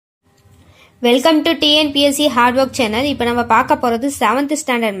Welcome to TNPSC hard work channel. இப்போ நம்ம பார்க்க போகிறது 7th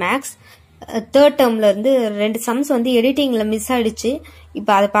ஸ்டாண்டர்ட் மேக்ஸ் தேர்ட் டேர்ம்ல இருந்து 2 சம்ஸ் வந்து எடிட்டிங்ல மிஸ் ஆயிடுச்சு.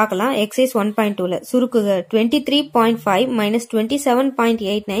 இப்போ அதை பார்க்கலாம். எக்ஸசைஸ் 1.2ல சுருக்குக 23.5 மைனஸ்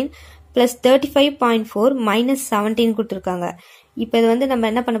 27.89 பிளஸ் 35.4 மைனஸ் 17 கொடுத்துருக்காங்க. இப்போ இது வந்து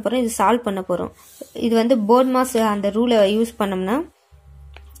நம்ம என்ன பண்ண போறோம், இது சால்வ் பண்ண போறோம். இது வந்து போர்ட் மாஸ் அந்த ரூலை யூஸ் பண்ணோம்னா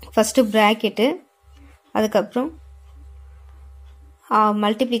ஃபர்ஸ்ட் பிராக்கெட்டு, அதுக்கப்புறம்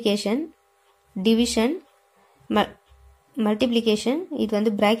மல்டிப்ளிகேஷன், டிவிஷன், மல்டிப்ளிகேஷன், இது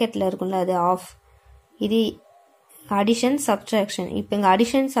வந்து பிராக்கெட்டில் இருக்கும்ல அது ஆஃப், இது அடிஷன், சப்ட்ராக்ஷன். இப்போ இங்கே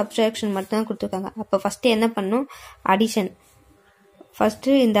அடிஷன் சப்ட்ராக்ஷன் மட்டும் தான் கொடுத்துருக்காங்க. அப்போ ஃபஸ்ட்டு என்ன பண்ணணும், அடிஷன்.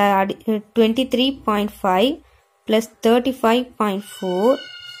 ஃபஸ்ட்டு இந்த 23.5 ப்ளஸ் 35.4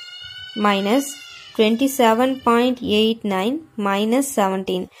 மைனஸ் 27.89 மைனஸ்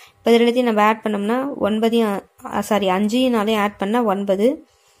 17. இப்போ இது எல்லாத்தையும் நம்ம ஆட் பண்ணோம்னா 5 ஆட் பண்ணால் 9,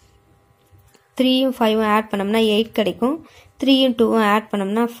 3யும் 5ம் ஆட் பண்ணோம்னா 8 கிடைக்கும், 3யும் 2ம் ஆட்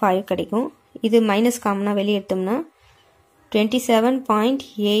பண்ணோம்னா 5 கிடைக்கும். இது மைனஸ் காமனாக வெளியே எடுத்தோம்னா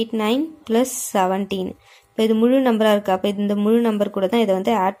 27.89 ப்ளஸ் 17. இப்போ இது முழு நம்பராக இருக்குது. அப்போ இந்த முழு நம்பர் கூட தான் இதை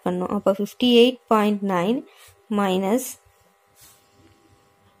வந்து ஆட் பண்ணணும். அப்போ 58.9 மைனஸ்,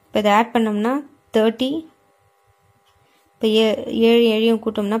 இப்போ இதை ஆட் பண்ணோம்னா 30. இப்போ 7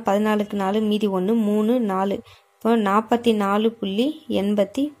 கூட்டோம்னா 14க்கு 4 மீதி 1 3 4. இப்போ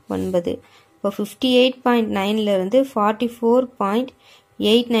 44.89. இப்போ 58.9லேருந்து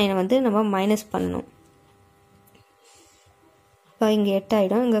 44.89 வந்து நம்ம மைனஸ் பண்ணணும். இப்போ இங்கே 8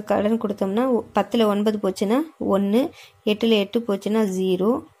 ஆகிடும். இங்கே கடன் கொடுத்தோம்னா 10ல் 9 போச்சுன்னா 1, 8ல் 8 போச்சுன்னா 0,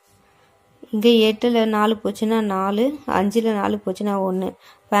 இங்கே 8ல் 4 போச்சுன்னா 4, 5ல் 4 போச்சுன்னா 1.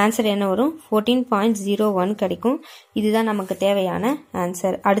 இப்போ ஆன்சர் என்ன வரும், 14.01 கிடைக்கும். இதுதான் நமக்கு தேவையான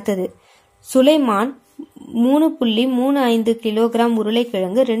ஆன்சர். அடுத்தது, சுலைமான் 3.35 கிலோகிராம்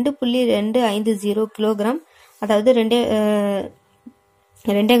உருளைக்கிழங்கு, 2.250 கிலோகிராம், அதாவது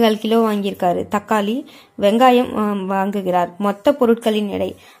 2.25 கிலோ வாங்கியிருக்காரு. தக்காளி, வெங்காயம் வாங்குகிறார். மொத்த பொருட்களின் எடை,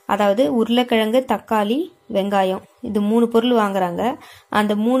 அதாவது உருளைக்கிழங்கு, தக்காளி, வெங்காயம், இது 3 பொருள் வாங்குறாங்க.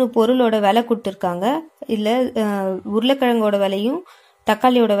 அந்த 3 பொருளோட விலை கொடுத்துருக்காங்க. இல்லை உருளைக்கிழங்கோட விலையும்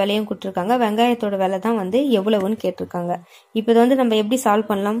தக்காளியோட விலையும் கொடுத்துருக்காங்க. வெங்காயத்தோட விலை தான் வந்து எவ்வளவுன்னு கேட்டிருக்காங்க. இப்போ இதை வந்து நம்ம எப்படி சால்வ்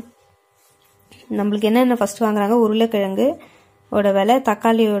பண்ணலாம், நம்மளுக்கு என்னென்ன ஃபர்ஸ்ட் வாங்குறாங்க, உருளைக்கிழங்கு ஓட விலை,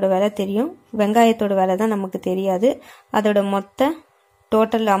 தக்காளியோட விலை தெரியும், வெங்காயத்தோட விலை தான் நமக்கு தெரியாது. அதோட மொத்த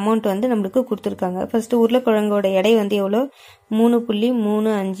டோட்டல் அமௌண்ட் வந்து நம்மளுக்கு கொடுத்துருக்காங்க. ஃபர்ஸ்ட் உருளைக்கிழங்கோட எடை வந்து எவ்வளோ,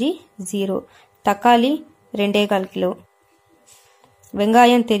 3.350, தக்காளி 2.25 கிலோ,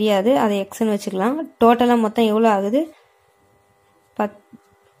 வெங்காயம் தெரியாது, அதை எக்ஸ்ன்னு வச்சுக்கலாம். டோட்டலாக மொத்தம் எவ்வளோ ஆகுது,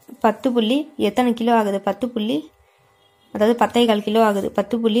 10 எத்தனை கிலோ ஆகுது, 10 அதாவது 10.25 கிலோ ஆகுது.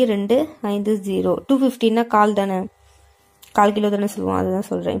 10.250. 250னா கால் தானே, 1/4 கிலோ தானே சொல்லுவோம், அதுதான்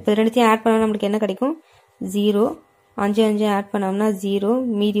சொல்கிறேன். இப்போ ரெண்டுத்தையும் ஆட் பண்ணால் நம்மளுக்கு என்ன கிடைக்கும், 0, 5 ஆட் பண்ணோம்னா 0,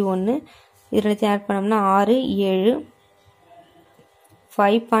 மீதி 1, இது ரெண்டுத்தையும் ஆட் பண்ணோம்னா 6, 7,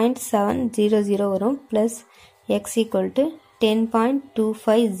 5.700 வரும். Plus X equal to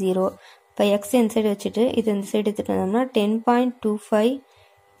 10.250. இப்போ எக்ஸ் இந்த சைடு வச்சுட்டு இது இந்த சைடு எடுத்துகிட்டு வந்தோம்னா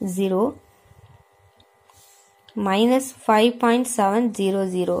 10.250 மைனஸ்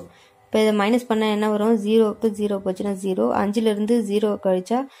 5.700. இப்போ இதை மைனஸ் பண்ணால் என்ன வரும், 0க்கு 0 போச்சுன்னா 0, 5லேருந்து 0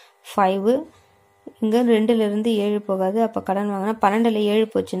 கழிச்சா 5, இங்கே 2லேருந்து 7 போகாது. அப்போ கடன் வாங்கினா 12ல் 7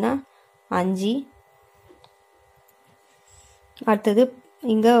 போச்சுன்னா 5. அடுத்தது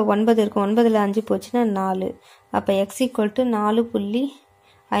இங்கே 9 இருக்கும், 9ல் 5 போச்சுன்னா 4. அப்போ எக்ஸ் ஈக்குவல் டு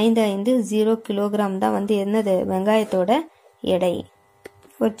 4.550 கிலோகிராம் தான் வந்து என்னது, வெங்காயத்தோட எடை.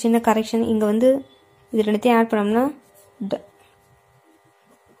 ஒரு சின்ன கரெக்ஷன், இங்கே வந்து இது ரெண்டுத்தையும் ஆட் பண்ணோம்னா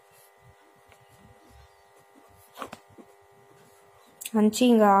 5,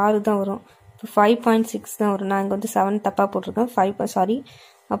 இங்கே 6 தான் வரும். இப்போ 5.6 தான் வரும். நான் இங்கே வந்து 7 தப்பாக போட்டிருக்கேன், 5 சாரி.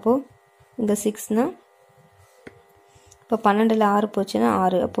 அப்போது இங்கே 6னா, இப்போ 12ல் 6 போச்சுன்னா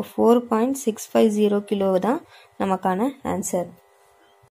 6. அப்போ 4.650 கிலோ தான் நமக்கான ஆன்சர்.